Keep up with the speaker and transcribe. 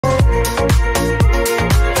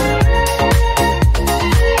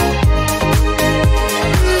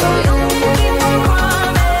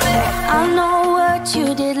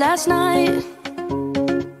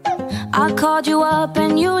called you up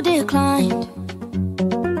and you declined.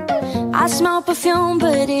 I smell perfume,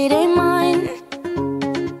 but it ain't mine.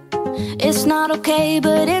 It's not okay,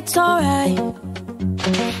 but it's alright.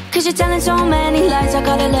 Cause you're telling so many lies, I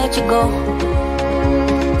gotta let you go.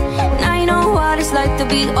 Now you know what it's like to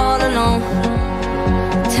be all alone.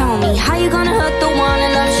 Tell me, how you gonna hurt the one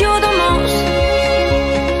that loves you the most?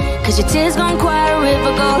 Cause your tears gon' quiet a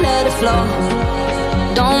river, go let it flow.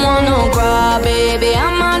 Don't want no cry, baby,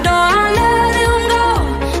 at my door, I let him go.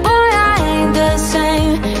 Boy, I ain't the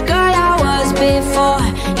same girl I was before.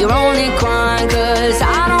 You're only crying cause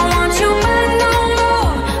I don't want you back no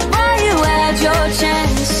more. Boy, you had your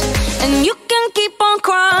chance, and you can keep on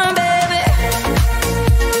crying, baby.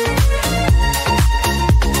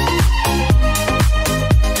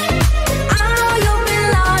 I know you've been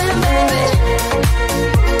lying, baby.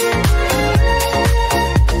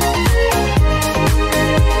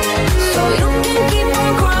 So you can keep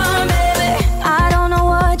on crying, baby. I don't know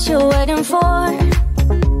what you're waiting for.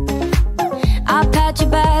 I pat your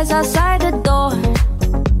bags outside the door.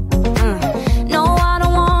 No, I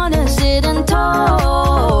don't wanna sit and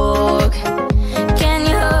talk. Can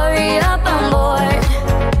you hurry up, I'm bored.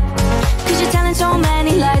 Cause you're telling so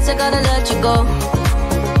many lies, I gotta let you go.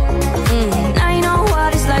 Now you know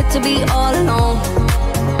what it's like to be all alone.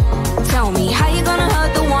 Tell me, how you gonna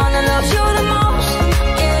hurt the one that loves you the most?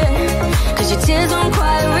 Yeah, cause your tears don't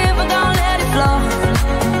cry a river, don't let it flow.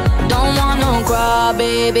 Don't want no cry,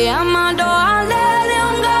 baby, at my door, I let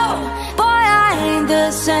him go. Boy, I ain't the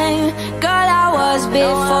same girl I was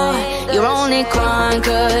before. You're only crying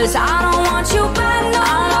cause I don't want you back no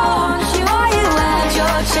more. Boy, you had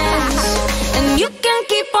your chance,